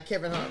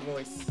Kevin Hart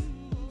voice.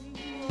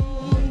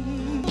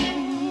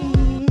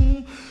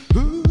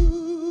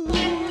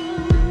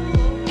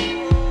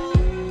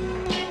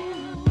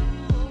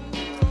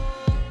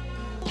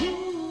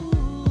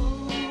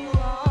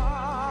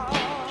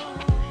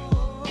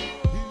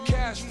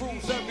 Cash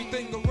rules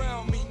everything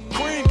around me.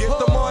 Queen, get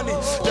the money.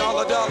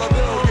 Dollar bill,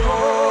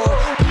 yo.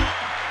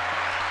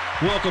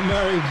 Welcome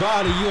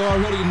everybody. You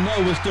already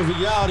know it's the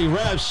Reality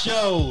Rap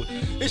Show.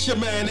 It's your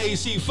man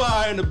AC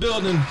Fire in the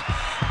building.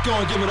 Go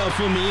and give it up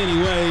for me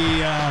anyway.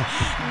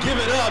 Give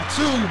it up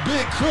to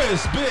Big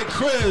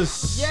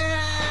Chris. Yeah!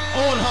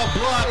 On her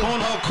block,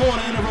 on her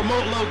corner, in a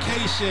remote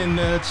location,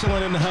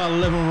 chilling in her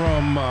living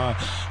room,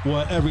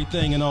 where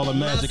everything and all the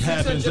magic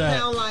happens at.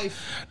 600-pound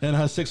life. In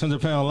her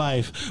 600-pound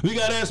life. We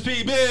got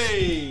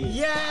SPB.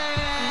 Yay!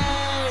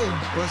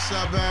 What's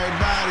up,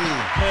 everybody?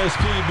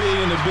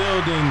 SPB in the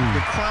building.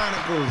 The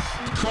Chronicles.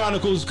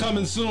 Chronicles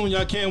coming soon.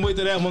 Y'all can't wait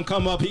till that one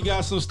come up. He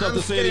got some stuff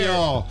to say to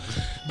y'all.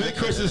 Big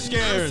Chris is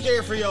scared. I'm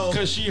scared for y'all.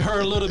 Because she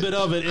heard a little bit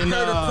of it in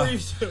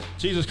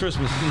Jesus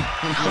Christmas. I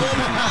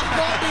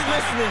won't be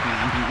listening.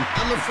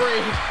 I'm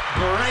afraid.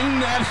 Bring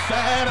that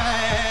fat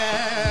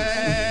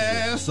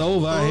ass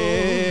over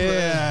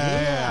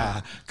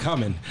here.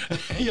 Coming.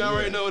 You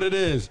already know what it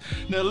is.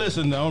 Now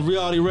listen, on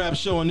Reality Rap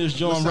Show on this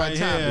joint right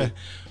here,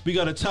 we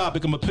got a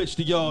topic I'm going to pitch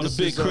to y'all, the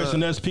Big Chris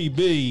and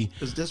SPB.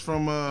 Is this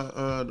from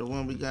the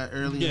one we got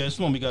earlier? Yeah, it's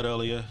the one we got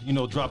earlier. You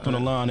know, dropped on the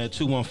line at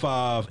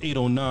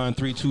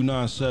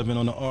 215-809-3297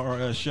 on the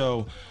RRS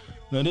show.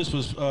 Now, this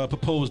was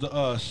proposed to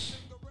us.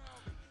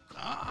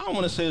 I don't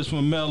want to say it's from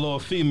a male or a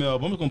female,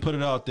 but I'm just going to put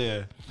it out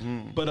there.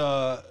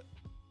 But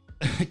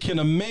can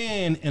a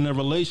man in a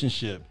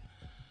relationship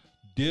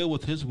deal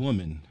with his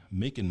woman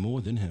making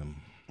more than him?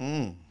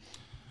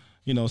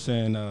 You know what I'm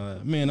saying?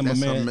 Man, I'm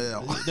That's a man. a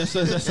male. That's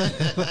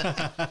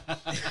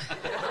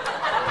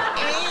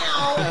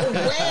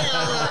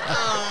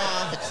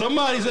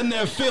Somebody's in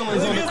their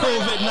feelings on the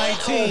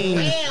COVID-19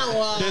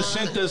 that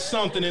sent us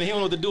something and he don't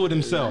know what to do with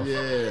himself. Yeah.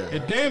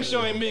 It damn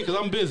sure ain't me because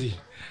I'm busy.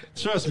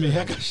 Trust me,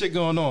 I got shit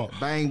going on.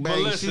 Bang, But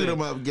bang, listen, shoot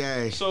 'em up,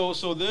 gang. So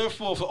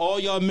therefore, for all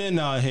y'all men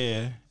out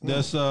here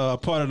that's a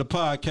part of the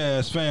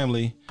podcast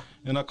family,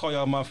 and I call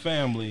y'all my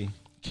family,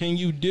 can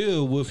you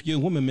deal with your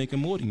woman making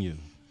more than you?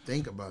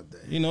 Think about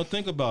that. You know,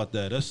 think about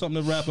that. That's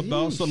something to rap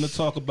about, something to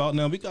talk about.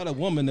 Now, we got a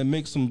woman that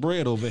makes some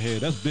bread over here.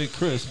 That's Big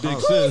Chris, Big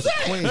Sis.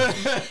 Queen. Who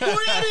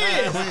that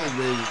is? Queen,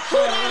 baby. Who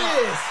that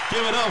is?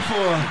 Give it up for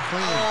her.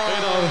 Queen. You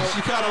know,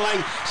 she kind of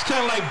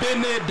like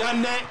been there,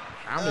 done that.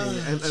 I mean,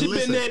 and She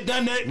listen, been there,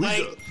 done that, we like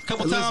go- a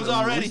couple listen, times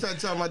already. We start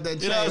talking about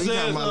that You know what I'm chat. We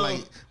saying? talking about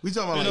like You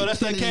know, that's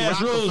that Kennedy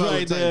cash rules Rockefeller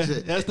right type there.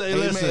 shit. That's the Hey,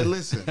 listen. man,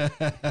 listen.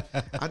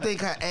 I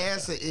think her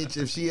ass would itch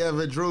if she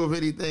ever drove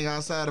anything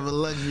outside of a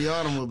luxury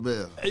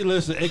automobile. Hey,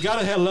 listen, it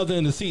gotta have leather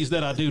in the seats.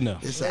 That I do know.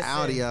 It's an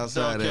Audi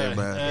outside Okay. there,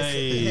 man.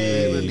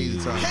 Hey. We need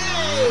to talk.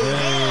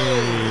 Hey!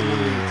 We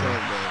need to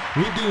talk, man.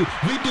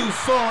 We do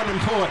foreign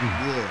important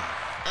Yeah.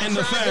 in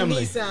the I tried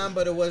family. the Nissan,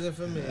 but it wasn't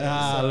for me.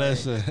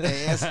 Listen.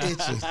 Ass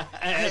itching.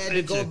 I had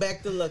to go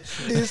back to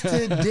luxury. It's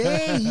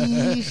today,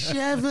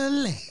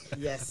 Chevrolet.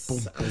 Yes,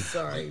 I'm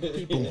sorry,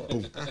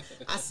 people.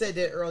 I said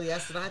that earlier. I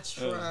said I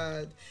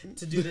tried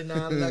to do the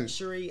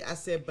non-luxury. I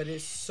said, but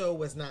it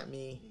was not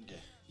me.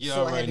 You So I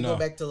had already to know. go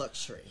back to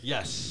luxury.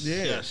 Yes.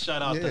 Yeah. Yes.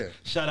 Shout out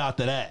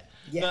to that.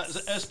 Yes.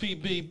 Now,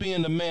 SPB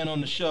being the man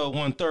on the show,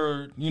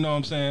 1/3. You know what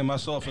I'm saying?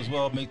 Myself as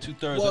well, make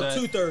 2/3 of Well, that.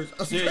 2/3. I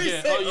was Yeah, gonna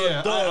yeah. say, Oh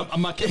yeah. duh.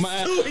 My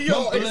It's two of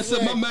y'all. It's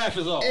listen, my like- math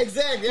is off.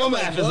 Exactly. My I'm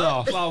like, math is what?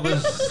 off.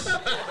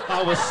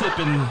 I was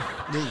sipping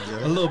There you a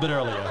go. little bit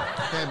earlier.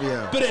 Happy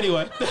hour. But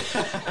anyway.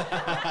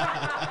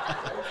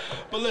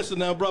 But listen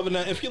now, brother.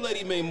 Now, if your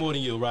lady made more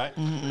than you, right?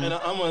 And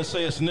I'm gonna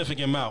say a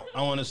significant amount.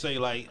 I want to say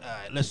like, all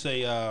right, let's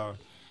say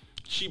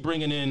she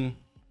bringing in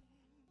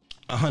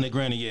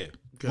 $100,000 a year,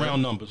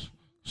 round numbers.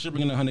 She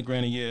bringing in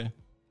 $100,000 a year.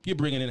 You're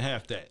bringing in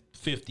half that,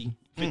 50,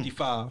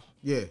 55.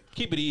 Yeah.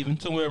 Keep it even,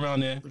 somewhere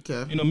around there.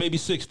 Okay. You know, maybe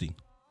 60.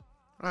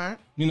 All right.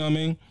 You know what I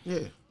mean? Yeah.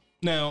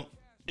 Now,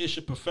 it's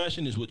your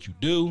profession, it's what you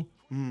do.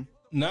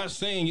 Not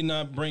saying you're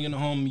not bringing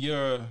home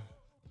your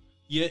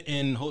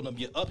end, holding up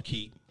your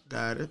upkeep.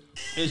 Got it.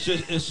 It's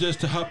just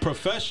to her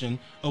profession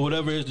or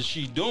whatever it is that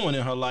she's doing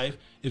in her life.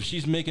 If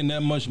she's making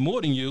that much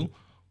more than you,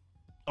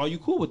 are you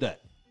cool with that?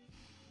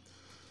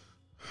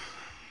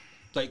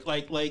 Like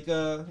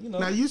you know.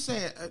 Now you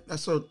saying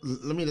so?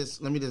 Let me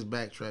just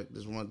backtrack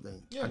this one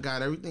thing. Yeah. I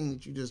got everything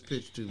that you just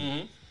pitched to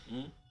me.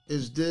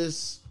 Is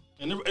this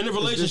in the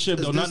relationship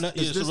is though, this, not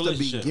is it's a this the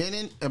relationship.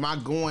 beginning? Am I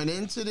going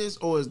into this,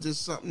 or is this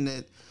something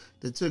that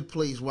took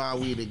place while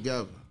we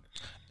together?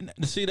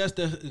 See, that's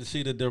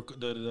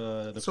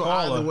the So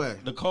caller, either way.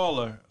 the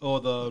caller or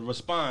the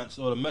response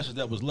or the message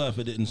that was left,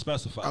 it didn't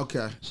specify.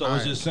 Okay. So All I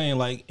was right. just saying,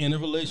 like in a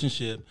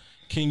relationship,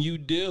 can you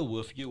deal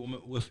with your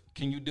woman?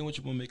 Can you deal with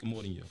your woman making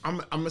more than you? I'm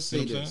gonna say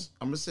what I'm this.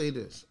 I'm gonna say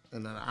this,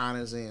 and an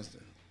honest answer.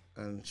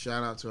 And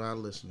shout out to our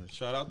listeners.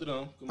 Shout out to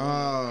them. Come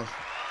on. Uh,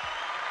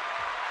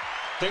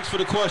 Thanks for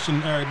the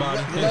question, everybody.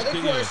 Another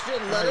Thanks,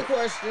 question. Another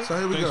question. so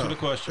here we Thanks go. for the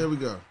question. Here we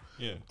go.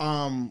 Yeah.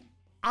 I'm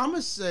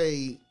gonna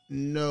say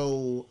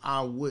no,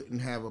 I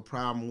wouldn't have a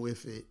problem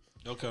with it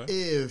Okay.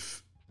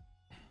 if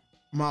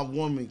my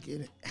woman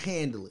can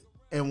handle it.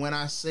 And when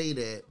I say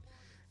that,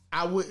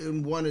 I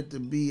wouldn't want it to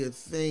be a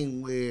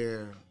thing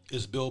where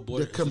It's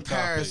billboard. the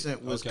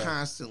comparison was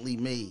constantly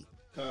made.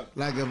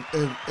 Like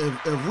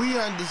if we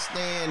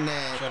understand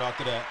that Shout out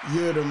to that.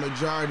 you're the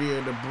majority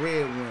of the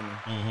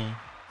breadwinner,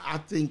 I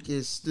think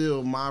it's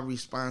still my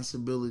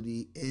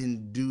responsibility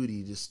and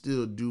duty to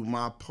still do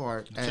my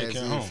part as care if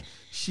home.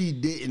 she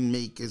didn't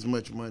make as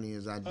much money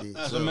as I did.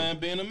 As So, a man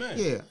being a man.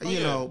 yeah, Oh, you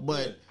know,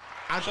 but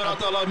yeah. Shout out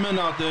to all our men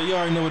out there. You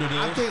already know what it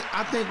is.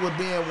 I think with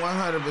being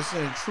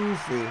 100%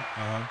 truthful,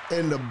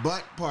 and the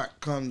butt part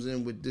comes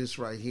in with this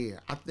right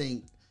here. I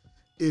think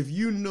if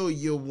you know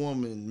your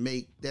woman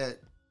make that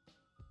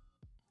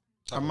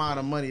amount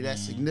of money, that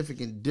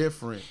significant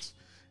difference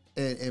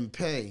in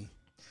pay,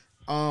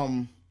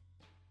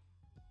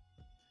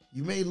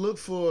 you may look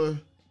for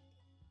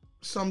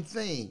some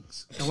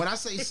things. And when I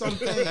say some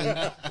things,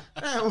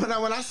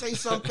 when I say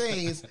some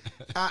things,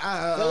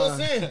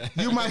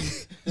 you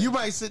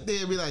might sit there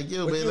and be like,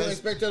 yo, man,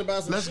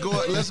 let's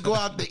go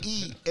out to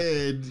eat,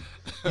 and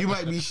you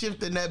might be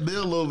shifting that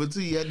bill over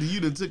to you after you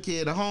done took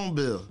care of the home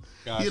bill.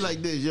 Gotcha. You're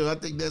like this, yo, I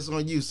think that's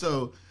on you.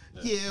 So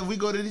yeah, we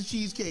go to the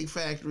Cheesecake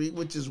Factory,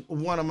 which is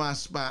one of my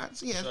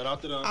spots. Yeah, Shout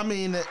out to them. I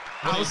mean,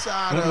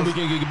 outside When of we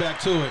can get back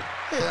to it.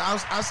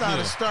 outside Yeah.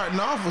 of starting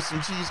off with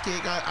some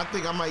cheesecake, I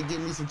think I might get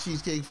me some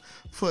cheesecake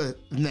for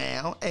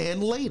now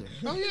and later.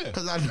 Oh, yeah.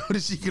 Because I know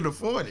that she can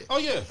afford it. Oh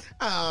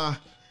yeah.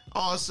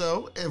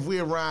 Also, if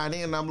we're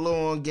riding and I'm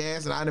low on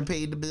gas and I done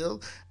paid the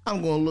bill,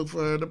 I'm going to look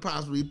for her to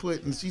possibly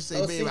put, and she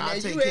say, baby, I'll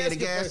take care of the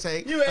gas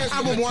tank.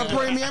 I would want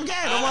premium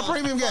gas. I want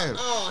premium gas.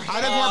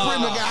 I just want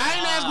premium gas. I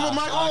ain't asking for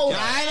much.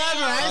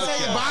 I ain't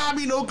saying buy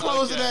me no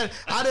clothes to that.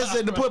 I just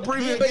said to put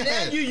premium But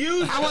gas. now you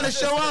use I want to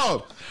show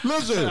off.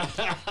 Listen,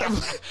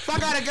 if I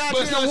got a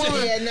goddamn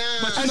woman, Yeah, nah.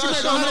 But and she make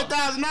 $100,000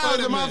 Wait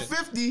a and I'm minute.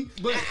 50,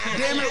 But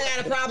damn it, I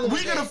got a problem we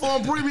with can that.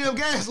 afford premium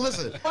gas.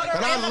 Listen, and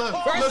I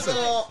love, First of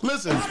all-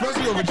 listen,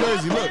 especially over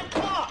Jersey. Look,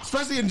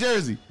 especially in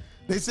Jersey.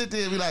 They sit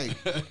there and be like,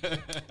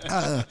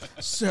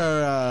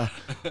 sir,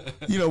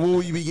 you know, what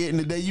will you be getting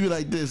today? You be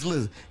like this,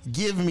 listen,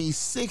 give me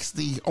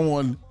 60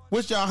 on,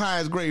 what's y'all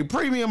highest grade,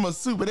 premium or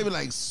super? They be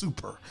like,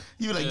 super.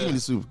 You be like, give me the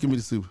super, give me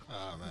the super.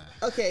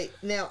 Okay,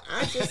 now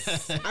I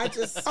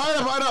just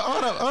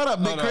Hold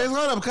up, Big Chris,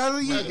 hold up,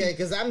 cousin. okay,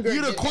 because I'm great.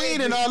 You the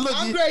queen and all. Look,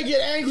 I'm great.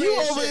 Get angry. you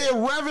and over shit. here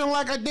revving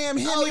like a damn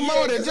Hemi Oh, yeah,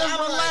 motor. 'cause Just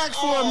I'm relax like,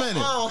 for a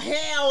minute. Oh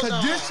hell Cause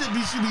no. this should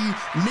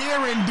be near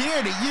and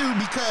dear to you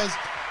because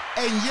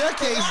in your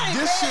case, I ain't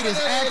this shit paying is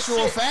for that actual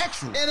shit.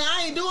 factual. And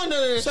I ain't doing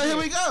none of this. So here shit.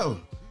 we go.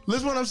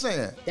 Listen what I'm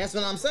saying. That's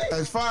what I'm saying.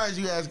 As far as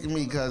you asking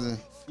me, cousin.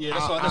 Yeah,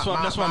 that's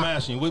why I'm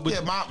asking you.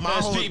 Yeah,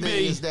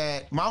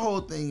 my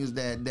whole thing is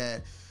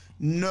that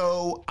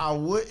no, I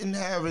wouldn't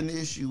have an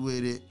issue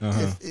with it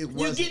if it You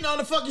wasn't. getting on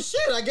the fucking shit?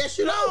 I guess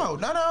you know.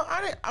 No.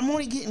 I'm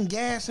only getting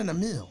gas in the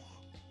mill.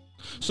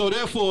 So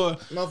therefore,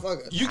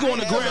 Motherfucker. you going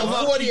to I ain't Grand having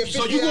Lux? 40 or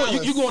So 50 you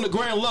hours. going to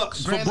Grand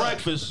Lux Grand for Lux.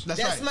 breakfast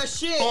That's That's right. my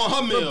shit. on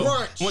her meal For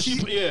brunch. when she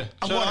yeah.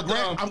 I'm Shout out to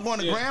them. going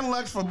to Yeah. Grand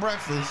Lux for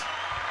breakfast.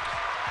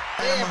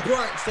 They have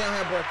brunch. They don't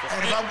have breakfast.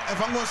 And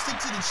if I'm going to stick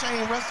to the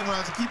chain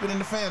restaurants and keep it in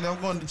the family, I'm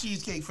going to the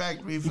Cheesecake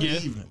Factory for Yeah,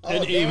 the evening. in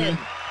the damn. evening,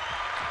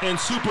 and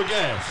super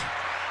gas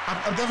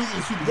I'm definitely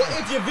getting super Well,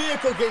 gas. if your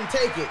vehicle can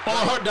take it.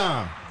 on her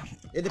dime.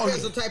 It depends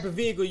yeah. what type of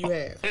vehicle you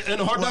have. And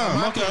her Well, in dime.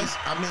 my Okay. case,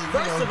 I mean,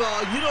 First of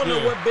all, you don't know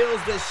Yeah. what bills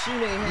that she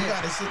may you have.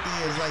 got to sit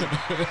there. It's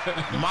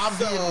like my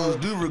vehicles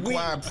do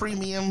require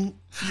premium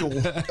fuel.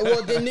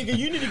 Well, then, nigga,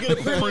 you need to get a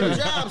premium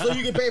job so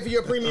you can pay for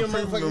your premium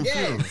Premium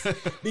motherfucking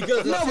gas.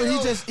 Because No, but he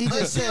until- just said,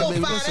 until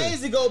baby, 5 listen.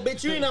 days ago,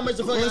 bitch, you ain't how much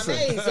the fuck I made,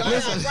 so I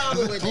got a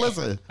problem with that.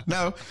 Listen,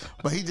 no,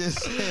 but he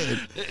just said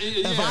if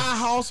Yeah. our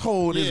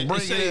household is Yeah,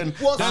 bringing they say, in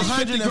well, that's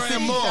 50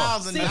 grand more.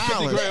 $150,000,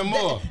 50 grand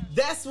more.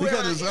 That's where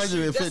Because my it's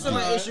issue, that's where my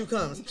 150. issue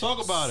comes.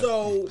 Talk about it.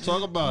 So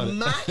Talk about it.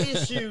 My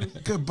issue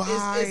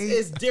Goodbye,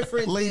 is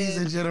different ladies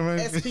than and gentlemen.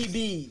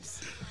 SPBs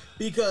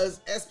because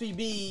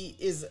SPB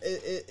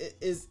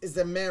is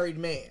a married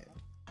man.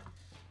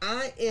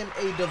 I am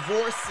a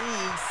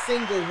divorcee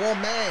single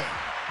woman.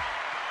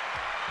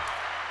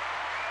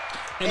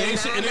 And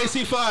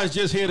AC5 is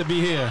just here to be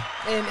here.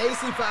 And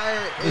AC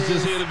Fire It's is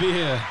just here to be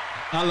here.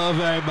 I love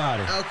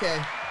everybody.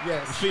 okay.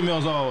 Yes,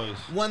 Females always.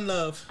 one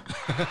love.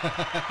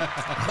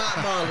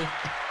 Bob Marley.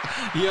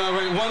 Yeah, all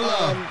right. One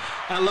love.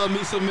 I love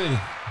me some me.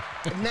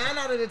 9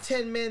 out of the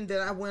 10 men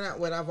that I went out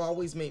with, I've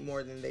always made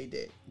more than they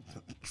did.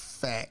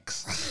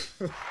 Facts.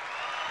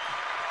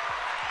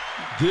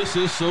 This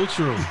is so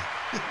true.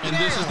 And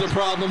this is the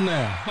problem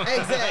now.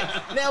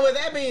 Exactly. Now, with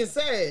that being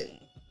said,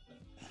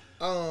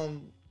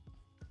 I'm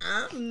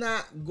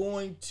not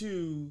going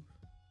to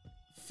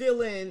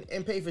fill in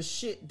and pay for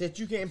shit that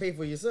you can't pay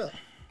for yourself.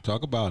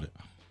 Talk about it.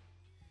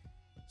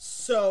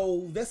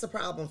 So that's a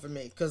problem for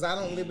me because I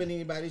don't live with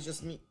anybody, it's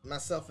just me,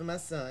 myself, and my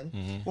son.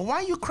 Well, why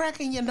are you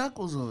cracking your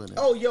knuckles over there?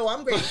 Oh, yo,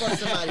 I'm great to fuck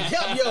somebody.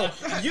 Yo,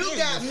 you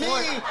got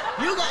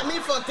me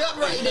fucked up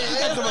right now. You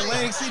got the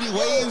Atlantic City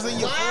waves in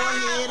your Why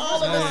forehead.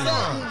 all of a What's going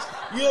sudden,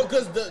 on? You know,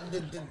 because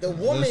the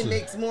woman Listen.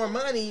 makes more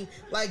money.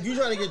 Like, you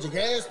trying to get your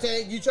gas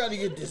tank, you trying to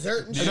get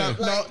dessert and shit.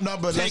 Like, No,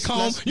 but Take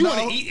home. You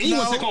want to eat? You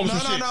want to take home some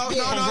shit?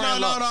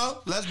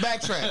 No. Let's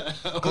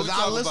backtrack because we our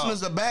talking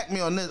listeners will back me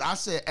on this. I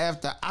said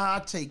after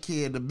I take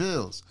care of the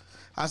bills,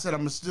 I said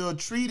I'm still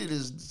treated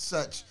as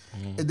such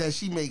that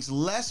she makes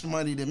less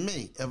money than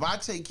me. If I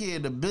take care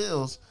of the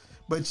bills,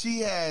 but she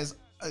has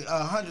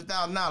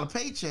 $100,000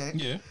 paycheck,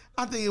 Yeah.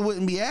 I think it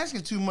wouldn't be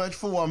asking too much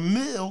for a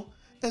meal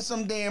and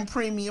some damn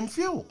premium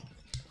fuel.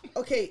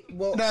 okay,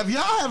 well, Now, if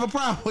y'all have a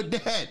problem with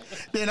that,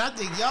 then I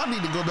think y'all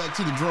need to go back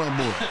to the drawing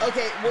board.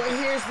 okay, well,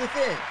 here's the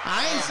thing.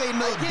 I ain't say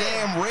no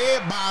damn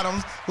red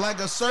bottoms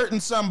like a certain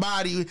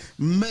somebody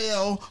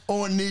male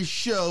on this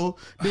show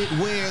that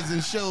wears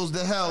and shows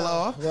the hell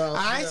off. well,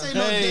 I ain't yeah. say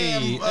no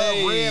Hey,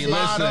 damn red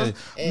bottoms,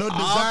 listen. no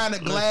designer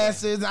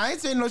glasses. I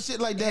ain't saying no shit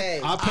like that.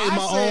 Hey. I pay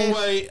my said- own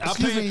way. I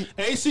excuse pay me.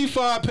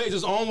 AC5 pays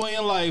his own way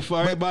in life for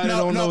everybody that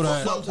don't know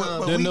that.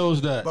 That knows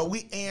that. But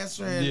we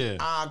answering Yeah.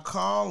 our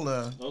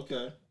caller.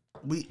 Okay.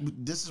 We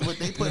this is what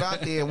they put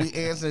out there. We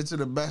answering to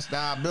the best of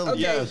our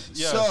ability. Okay.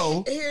 Yes.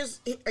 So Here's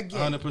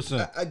again.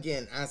 100%.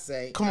 Again, I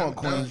say. Come on,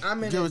 Queen.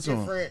 I'm in Give a it to 'em.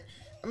 different.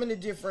 I'm in a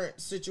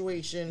different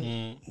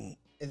situation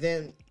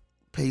than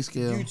pay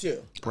scale, you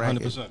two,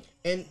 bracket, 100%.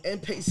 and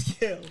pay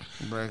scale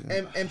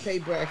bracket. and pay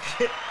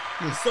bracket.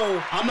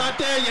 So I'm not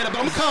there yet, but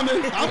I'm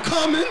coming. I'm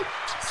coming.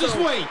 Just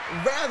so wait.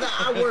 Rather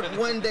I work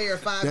 1 day or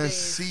 5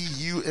 That's days.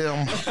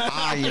 CUMIN.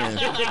 Definitely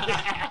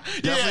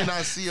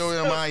not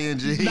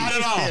COMING. Not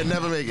at all. Can't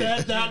never make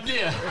it.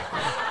 Yeah.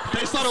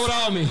 They started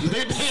without me.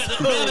 They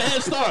had a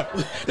head start.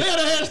 They had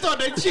a head start.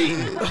 They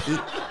cheated.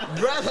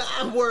 Rather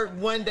I work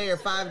 1 day or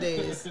 5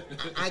 days.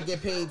 I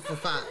get paid for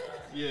 5.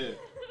 Yeah.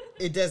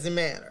 It doesn't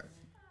matter.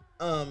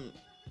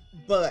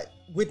 But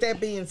with that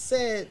being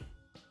said,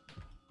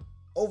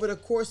 over the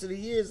course of the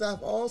years,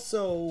 I've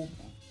also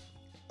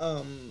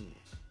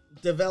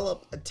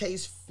developed a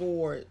taste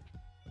for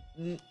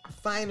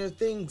finer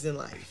things in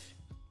life.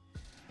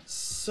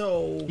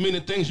 So, I mean,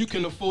 the things you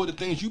can afford, the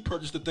things you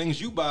purchase, the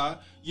things you buy,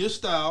 your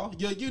style,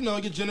 your je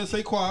ne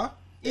sais quoi.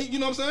 You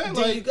know what I'm saying?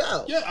 There you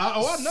go. Yeah, I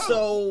know.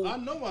 So- I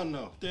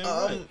know. Damn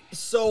right.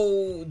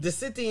 so to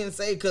sit there and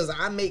say, because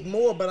I make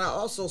more, but I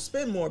also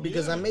spend more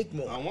because Yeah. I make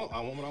more. I want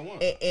what I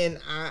want. And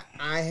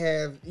I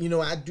have,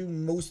 I do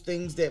most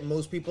things that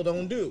most people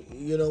don't do.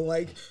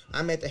 Like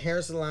I'm at the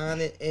hair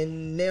salon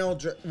and nail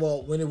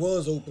well, when it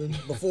was open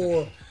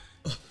before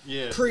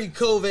Yeah.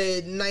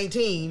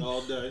 pre-COVID-19.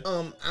 All day.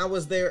 I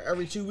was there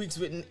every 2 weeks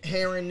with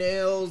hair and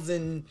nails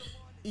and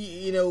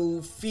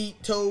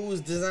feet, toes,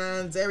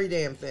 designs, every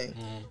damn thing.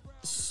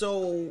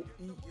 So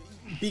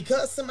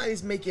because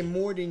somebody's making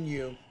more than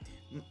you,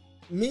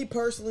 me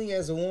personally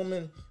as a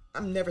woman,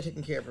 I'm never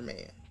taking care of a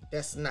man.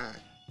 That's not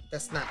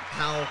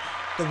how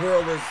the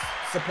world is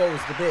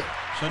supposed to be.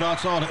 Shout out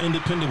to all the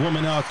independent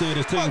women out there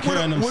that's taking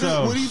care of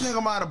themselves. What do you think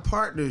about a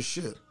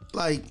partnership?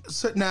 Like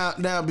so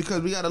now,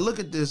 because we got to look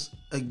at this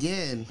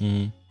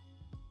again.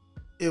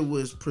 It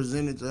was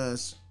presented to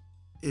us.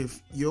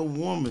 If your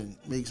woman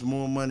makes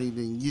more money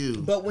than you,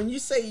 But when you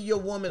say your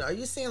woman, are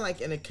you saying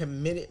like in a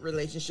committed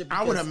relationship?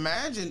 I would Because-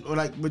 imagine,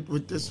 like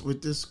with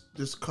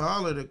this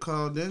caller that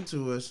called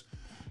into us,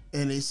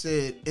 and they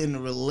said in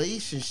a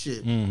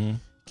relationship,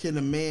 can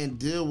a man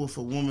deal with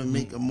a woman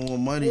making more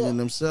money than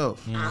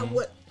himself?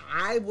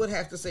 I would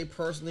have to say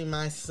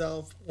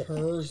myself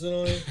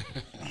personally,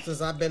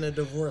 since I've been a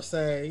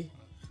divorcee.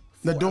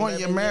 Now, for during 11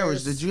 your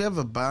marriage, years. did you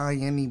ever buy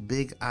any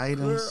big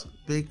items, Girl,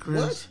 big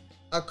Chris? What?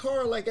 A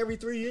car like every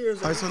 3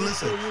 years. All right, so every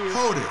listen, 4 years.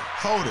 hold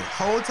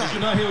tight.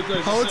 You're not here with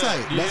that. Hold She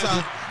said- tight. That's Yeah,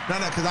 how. No,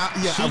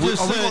 because She we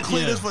just gonna said-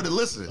 clear yeah. this for the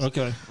listeners.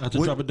 Okay, I have to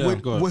drop it down.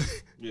 Go ahead.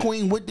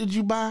 Queen, what did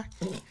you buy?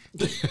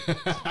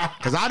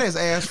 Because I just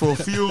asked for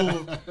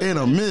fuel and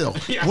a meal.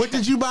 What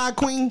did you buy,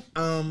 Queen?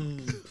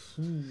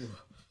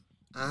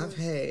 I've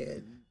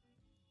had.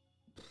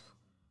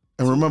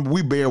 And remember,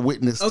 we bear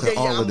witness Okay, to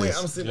all of I'm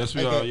this. sitting. Yes,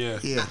 we are. Yeah.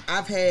 Yeah.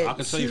 I've had. I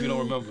can tell you if you don't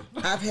remember.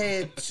 I've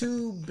had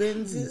 2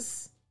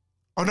 Benzes.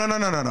 Oh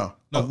no.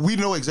 We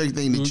know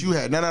exactly that you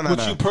had. No.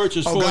 What you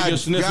purchased for your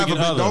significant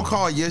forbid, other. Don't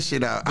call your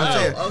shit out. I'm No.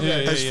 saying,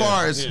 Okay. as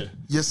far as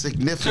your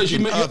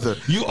significant other,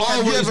 you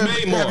always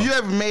made more. Have you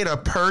ever made a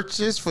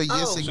purchase for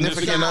your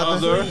significant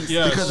other?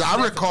 Yes. Because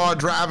I recall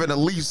driving at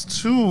least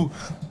 2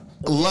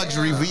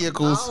 luxury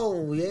vehicles.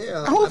 Oh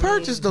yeah. Who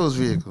purchased those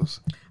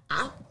vehicles?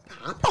 I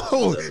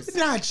Oh, those.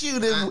 not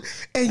you.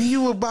 And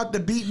you were about to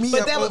beat me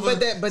But up that was- over but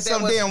that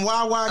some was- damn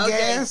Wawa Okay.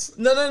 gas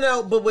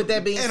No. But with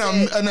that being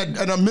and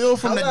said, a meal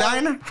from the Hello?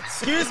 diner.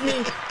 Excuse me.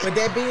 With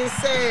that being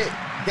said,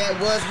 that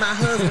was my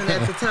husband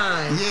at the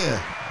time.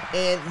 Yeah.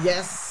 And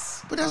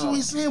yes. But that's what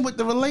we saying with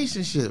the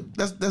relationship.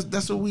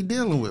 That's what we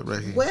dealing with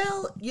right here.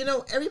 Well,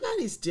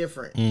 everybody's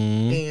different.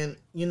 And,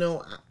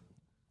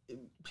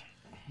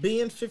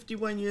 being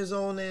 51 years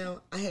old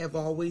now, I have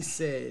always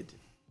said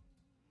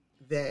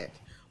that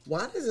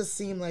why does it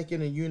seem like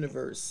in a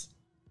universe,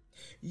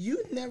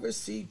 you never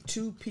see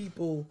 2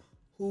 people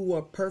who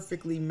are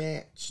perfectly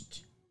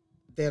matched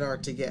that are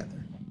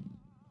together?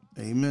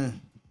 Amen.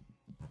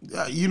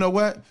 You know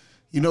what?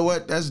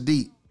 That's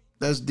deep.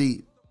 That's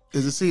deep.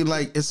 Cause it seemed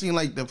like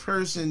the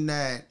person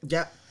that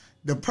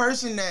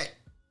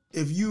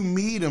if you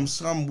meet them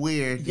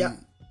somewhere,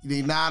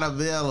 they're not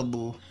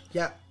available.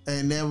 Yeah.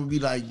 And that would be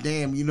like,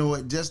 damn, you know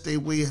what? Just their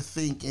way of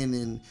thinking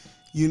and,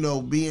 you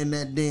know, being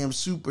that damn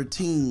super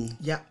team.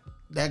 Yeah.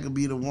 That could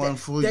be the one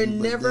for they're you.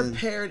 They're never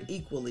paired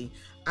equally.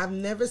 I've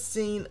never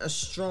seen a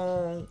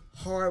strong,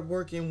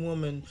 hard-working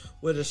woman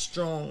with a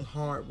strong,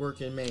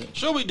 hard-working man.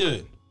 Sure we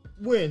did.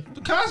 When?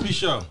 The Cosby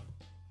Show.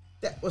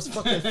 That was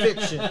fucking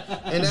fiction,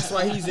 and that's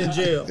why he's in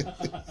jail.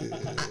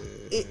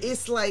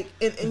 It's like,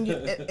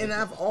 and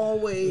I've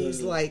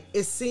always like,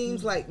 it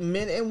seems like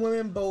men and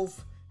women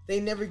both, they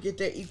never get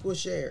their equal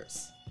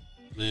shares.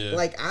 Yeah.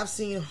 Like I've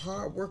seen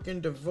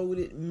hardworking,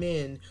 devoted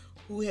men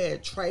who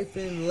had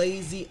trifling,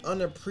 lazy,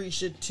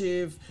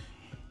 unappreciative,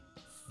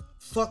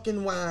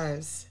 fucking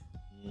wives.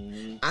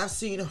 Mm-hmm. I've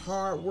seen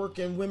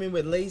hardworking women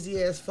with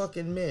lazy ass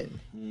fucking men.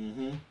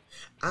 Mm-hmm.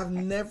 I've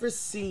never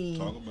seen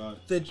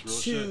the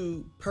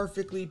two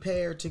perfectly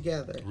paired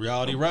together.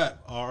 Reality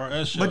rap,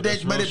 RRS show.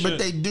 But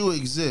they do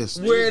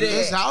exist. Where they?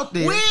 It's out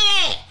there. Where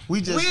that? We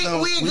just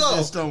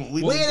don't.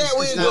 Where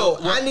that go?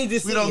 I need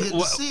to see. We don't get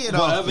to see it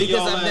all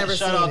because I've never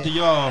seen it. Shout out to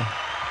y'all.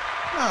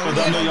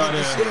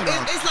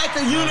 It's like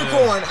a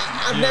unicorn.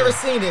 I've never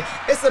seen it.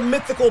 It's a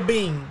mythical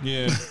being.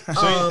 Yeah.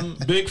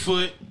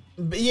 Bigfoot.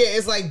 Yeah,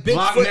 it's like Bigfoot.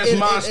 Loch Ness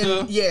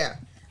Monster. Yeah.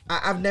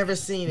 I've never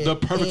seen it. The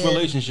perfect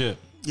relationship.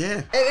 Yeah.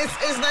 And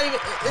it's not even.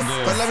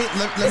 But let me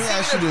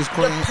ask you this,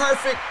 Quinn. The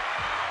perfect,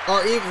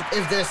 or even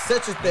if there's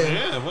such a thing.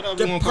 Yeah, whatever.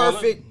 The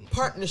perfect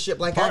partnership.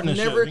 Like I've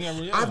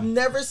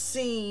never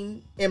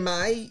seen in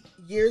my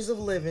years of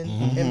living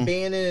and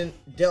being in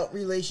adult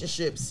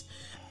relationships,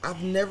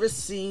 I've never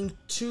seen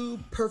two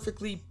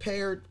perfectly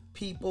paired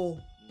people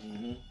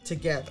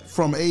together.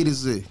 From A to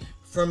Z.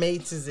 From A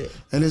to Z.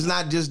 And it's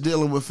not just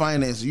dealing with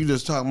finances. You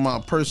just talking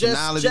about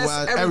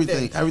personality-wise,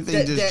 everything.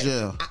 Everything just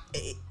gel.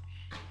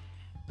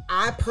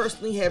 I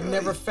personally have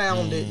never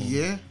found it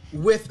Yeah.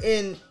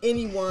 within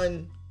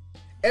anyone.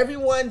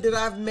 Everyone that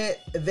I've met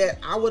that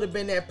I would have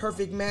been that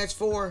perfect match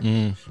for,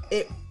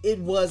 it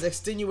was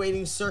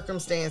extenuating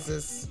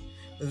circumstances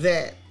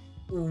that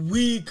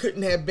we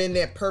couldn't have been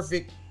that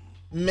perfect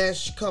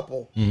mesh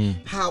couple.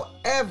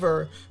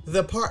 However,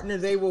 the partner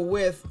they were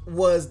with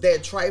was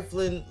that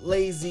trifling,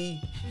 lazy,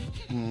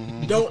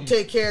 don't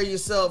take care of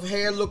yourself,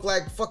 hair look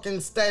like fucking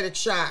Static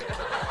Shock.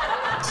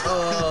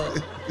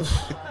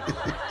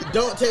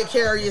 Don't take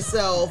care of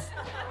yourself.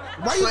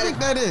 Why you think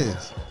that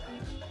is?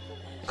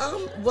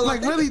 Well,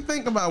 like really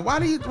think about it. Why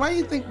do you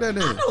think that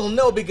is? I don't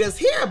know, because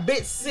here a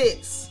bitch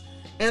 6,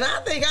 and I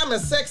think I'm a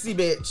sexy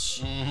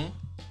bitch.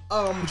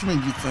 What you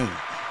mean you think?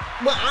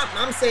 Well,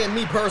 I'm saying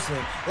me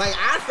personally. Like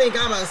I think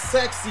I'm a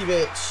sexy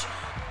bitch,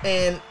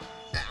 and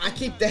I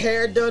keep the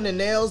hair done, the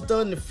nails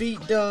done, the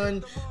feet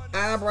done,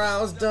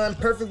 eyebrows done,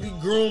 perfectly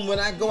groomed when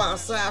I go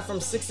outside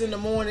from 6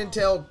 a.m.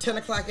 till 10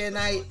 o'clock at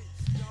night,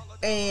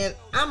 and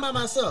I'm by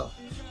myself.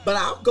 But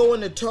I'll go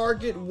into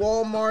Target,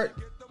 Walmart,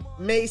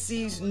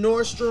 Macy's,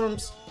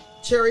 Nordstrom's,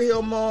 Cherry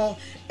Hill Mall,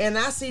 and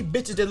I see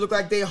bitches that look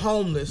like they're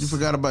homeless. You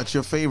forgot about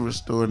your favorite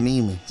store,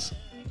 Neiman's.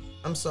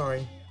 I'm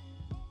sorry.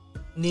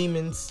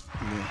 Neiman's.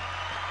 Yeah.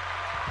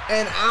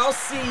 And I'll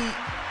see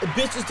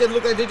bitches that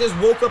look like they just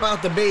woke up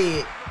out the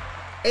bed.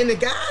 And the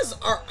guys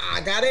are,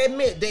 I gotta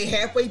admit, they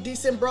halfway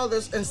decent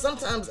brothers and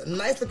sometimes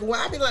nice looking.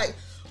 I be like,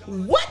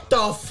 what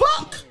the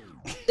fuck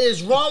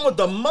is wrong with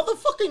the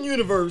motherfucking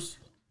universe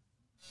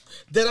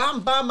that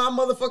I'm by my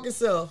motherfucking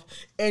self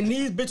and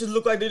these bitches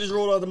look like they just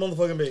rolled out the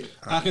motherfucking bed?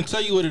 I can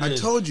tell you what it is.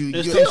 I told you.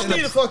 Tell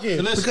me the fuck in.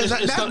 Because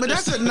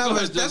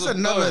that's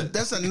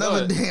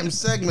another damn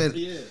segment.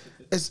 Yeah.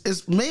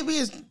 It's maybe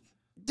it's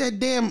that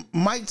damn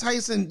Mike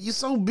Tyson. You're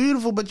so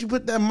beautiful, but you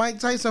put that Mike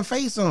Tyson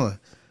face on.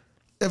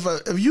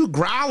 If you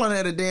growling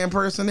at a damn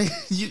person,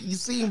 you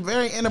seem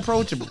very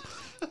inapproachable.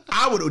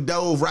 I would have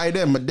dove right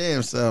in my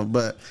damn self,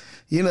 but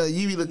you know,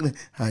 you be looking,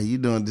 how you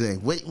doing today?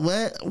 Wait,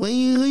 what? Who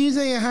you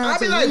saying hi to? I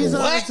be like,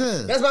 what?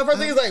 That's my first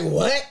thing. Is like,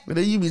 what? But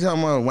then you be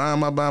talking about, why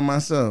am I by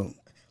myself?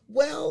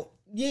 Well,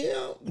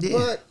 yeah.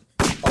 But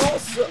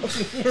also.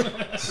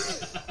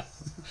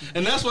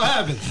 And that's what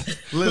happens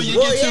when you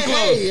get too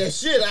close. Hey,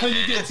 shit. When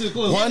you get too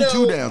close. 1,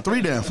 2 down,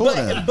 3 down, 4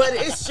 down. But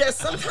it's just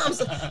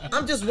sometimes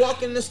I'm just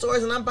walking in the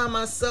stores and I'm by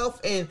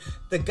myself, and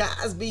the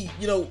guys be,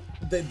 you know,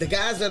 the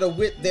guys that are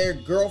with their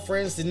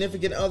girlfriends,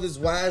 significant others,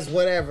 wives,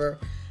 whatever.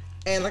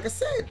 And like I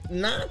said,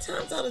 9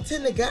 times out of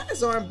 10, the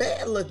guys aren't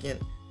bad looking.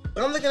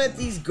 But I'm looking at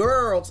these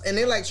girls and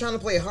they're like trying to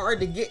play hard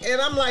to get,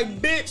 and I'm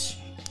like, bitch.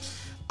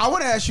 I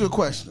want to ask you a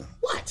question.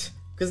 What?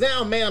 Because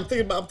now, man, I'm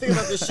thinking about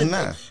this shit.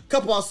 A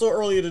couple I saw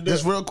earlier today.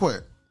 Just real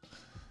quick.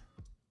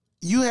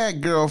 You had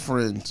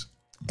girlfriends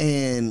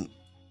and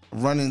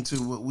run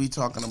into what we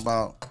talking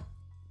about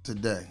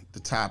today, the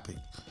topic.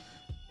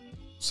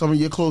 Some of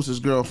your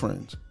closest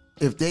girlfriends.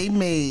 If they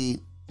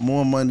made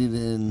more money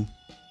than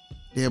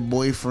their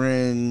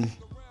boyfriend,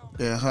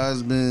 their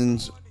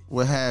husbands,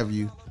 what have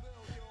you,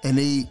 and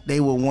they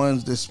were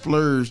ones that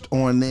splurged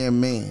on their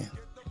man,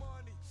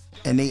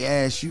 and they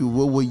asked you,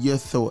 what were your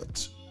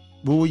thoughts?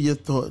 What were your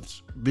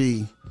thoughts?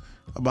 be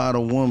about a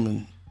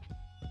woman,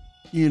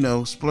 you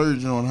know,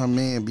 splurging on her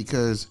man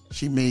because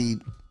she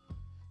made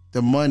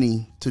the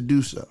money to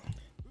do so?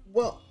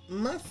 Well,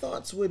 my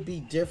thoughts would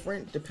be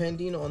different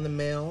depending on the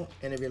male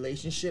and the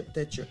relationship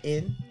that you're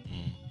in.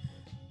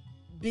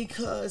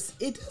 Because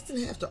it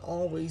doesn't have to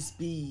always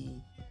be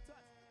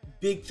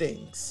big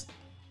things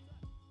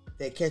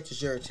that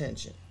catches your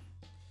attention.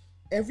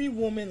 Every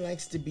woman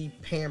likes to be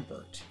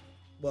pampered.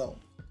 Well,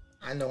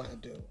 I know I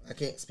do. I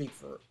can't speak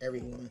for every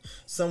woman.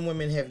 Some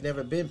women have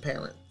never been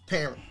pampered,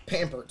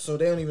 so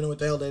they don't even know what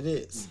the hell that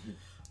is.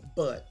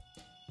 But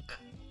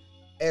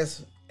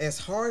as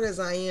hard as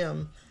I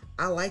am,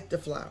 I like the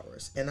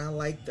flowers and I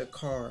like the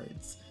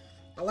cards.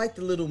 I like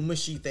the little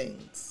mushy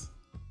things.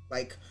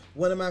 Like,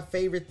 one of my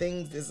favorite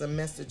things is a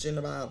message in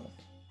a bottle.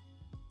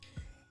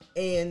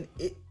 And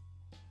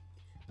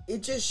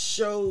it just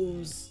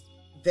shows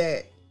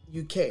that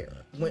you care.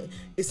 When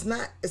it's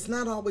not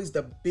always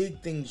the big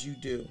things you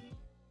do.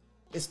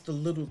 It's the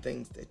little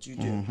things that you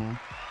do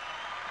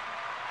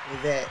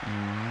that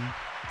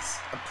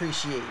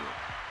appreciated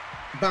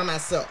by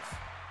myself.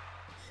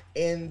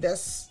 And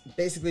that's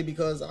basically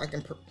because I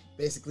can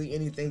basically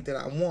anything that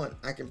I want,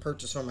 I can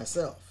purchase for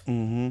myself.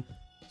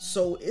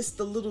 So it's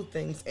the little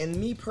things. And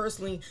me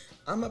personally,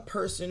 I'm a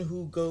person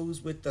who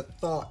goes with the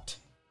thought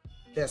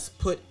that's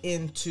put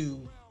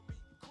into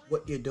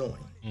what you're doing.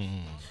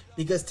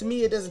 Because to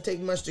me, it doesn't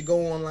take much to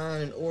go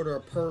online and order a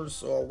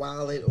purse or a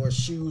wallet or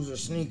shoes or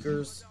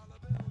sneakers.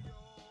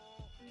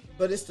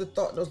 But it's the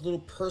thought, those little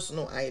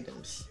personal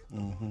items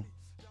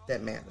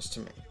that matters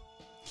to me.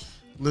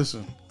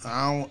 Listen,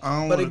 I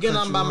don't. But again,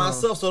 I'm by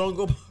myself, so don't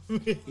go.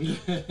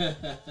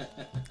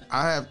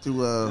 I have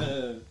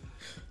to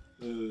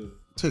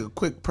take a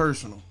quick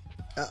personal.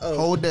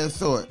 Hold that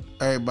thought,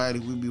 everybody.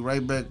 We'll be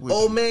right back with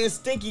Old man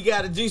Stinky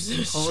got to do some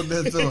shit. Hold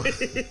that thought.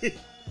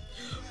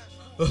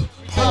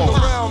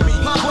 Around me,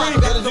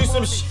 Pop got to do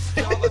some shit.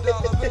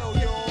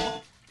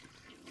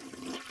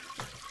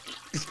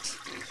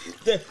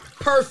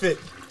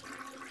 Perfect.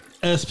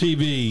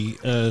 SPB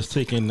is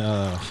taking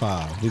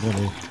 5. We're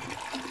gonna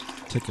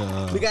take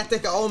We got to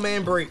take an old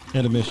man break.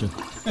 intermission.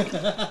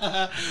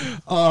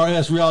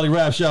 RS Reality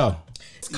Rap Show.